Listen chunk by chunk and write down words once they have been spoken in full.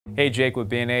Hey, Jake with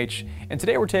B&H, and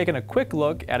today we're taking a quick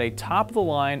look at a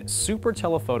top-of-the-line super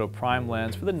telephoto prime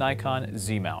lens for the Nikon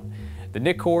Z mount, the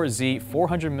NIKKOR Z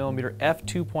 400mm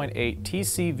f2.8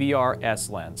 TCVR-S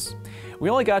lens. We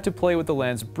only got to play with the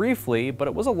lens briefly, but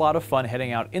it was a lot of fun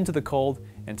heading out into the cold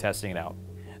and testing it out.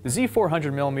 The Z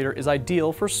 400mm is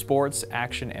ideal for sports,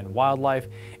 action, and wildlife,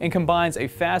 and combines a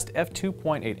fast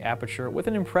f2.8 aperture with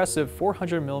an impressive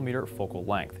 400mm focal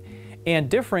length.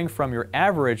 And differing from your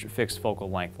average fixed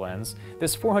focal length lens,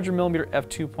 this 400mm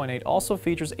f2.8 also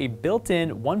features a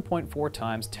built-in 1.4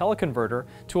 times teleconverter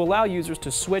to allow users to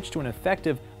switch to an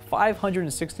effective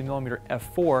 560mm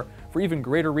f4 for even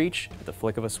greater reach at the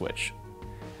flick of a switch.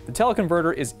 The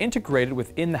teleconverter is integrated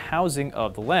within the housing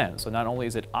of the lens, so not only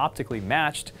is it optically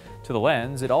matched to the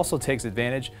lens, it also takes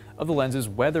advantage of the lens's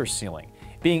weather sealing,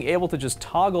 being able to just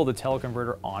toggle the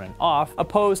teleconverter on and off,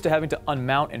 opposed to having to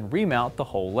unmount and remount the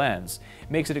whole lens.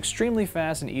 It makes it extremely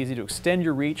fast and easy to extend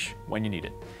your reach when you need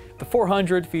it. The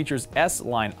 400 features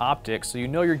S-line optics, so you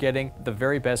know you're getting the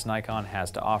very best Nikon has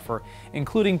to offer,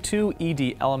 including 2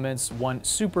 ED elements, 1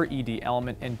 super ED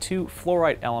element, and 2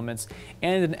 fluorite elements,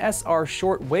 and an SR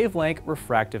short wavelength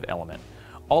refractive element.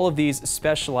 All of these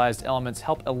specialized elements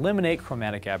help eliminate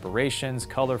chromatic aberrations,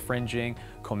 color fringing,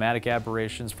 chromatic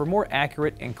aberrations for more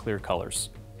accurate and clear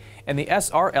colors. And the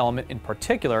SR element in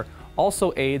particular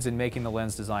also aids in making the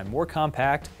lens design more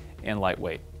compact and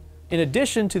lightweight. In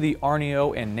addition to the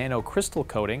Arneo and nano crystal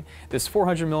coating, this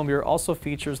 400mm also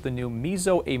features the new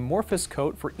meso amorphous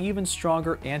coat for even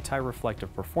stronger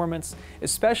anti-reflective performance,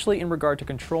 especially in regard to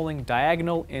controlling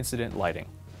diagonal incident lighting.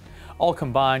 All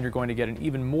combined, you're going to get an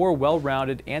even more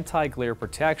well-rounded anti-glare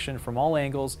protection from all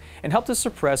angles and help to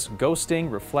suppress ghosting,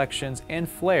 reflections, and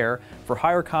flare for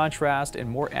higher contrast and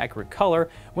more accurate color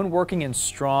when working in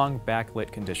strong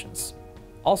backlit conditions.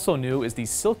 Also new is the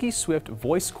Silky Swift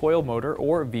Voice Coil Motor,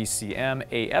 or VCM,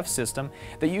 AF system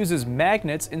that uses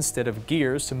magnets instead of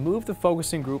gears to move the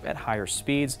focusing group at higher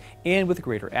speeds and with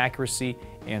greater accuracy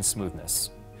and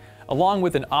smoothness. Along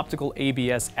with an optical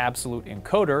ABS absolute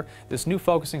encoder, this new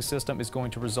focusing system is going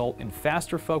to result in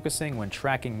faster focusing when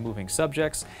tracking moving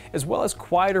subjects, as well as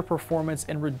quieter performance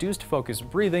and reduced focus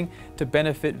breathing to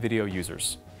benefit video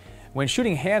users. When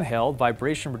shooting handheld,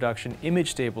 vibration reduction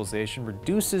image stabilization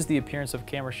reduces the appearance of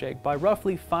camera shake by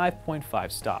roughly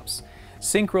 5.5 stops.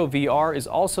 Synchro VR is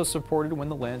also supported when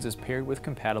the lens is paired with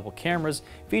compatible cameras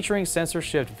featuring sensor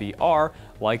shift VR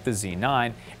like the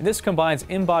Z9, and this combines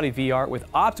in-body VR with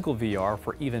optical VR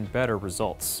for even better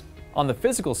results. On the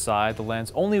physical side, the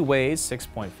lens only weighs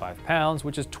 6.5 pounds,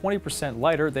 which is 20%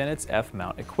 lighter than its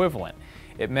F-mount equivalent.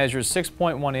 It measures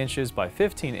 6.1 inches by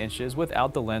 15 inches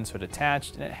without the lens hood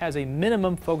attached, and it has a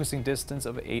minimum focusing distance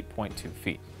of 8.2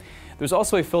 feet. There's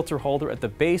also a filter holder at the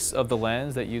base of the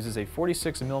lens that uses a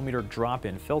 46mm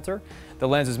drop-in filter. The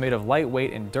lens is made of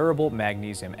lightweight and durable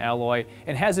magnesium alloy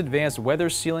and has advanced weather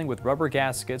sealing with rubber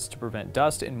gaskets to prevent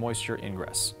dust and moisture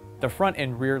ingress. The front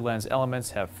and rear lens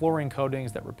elements have fluorine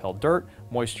coatings that repel dirt,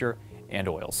 moisture, and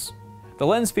oils. The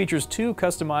lens features 2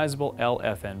 customizable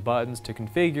LFN buttons to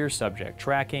configure subject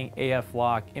tracking, AF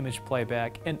lock, image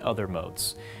playback, and other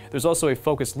modes. There's also a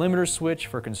focus limiter switch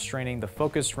for constraining the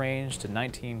focus range to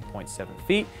 19.7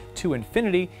 feet to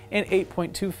infinity and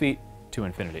 8.2 feet to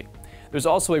infinity. There's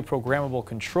also a programmable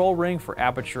control ring for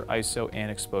aperture, ISO,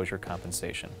 and exposure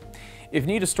compensation. If you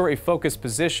need to store a focus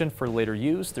position for later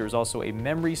use, there's also a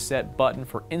memory set button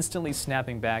for instantly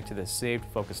snapping back to the saved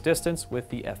focus distance with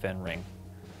the FN ring.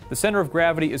 The center of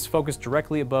gravity is focused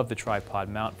directly above the tripod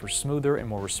mount for smoother and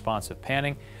more responsive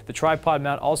panning. The tripod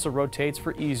mount also rotates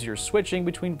for easier switching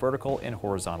between vertical and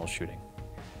horizontal shooting.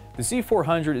 The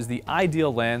Z400 is the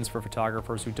ideal lens for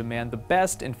photographers who demand the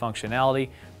best in functionality,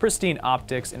 pristine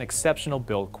optics, and exceptional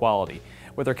build quality.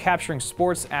 Whether capturing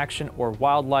sports, action, or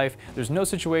wildlife, there's no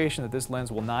situation that this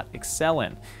lens will not excel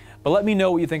in. But let me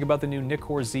know what you think about the new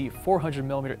NIKKOR Z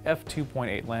 400mm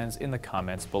f2.8 lens in the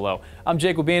comments below. I'm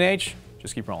Jake with B&H.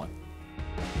 Just keep rolling.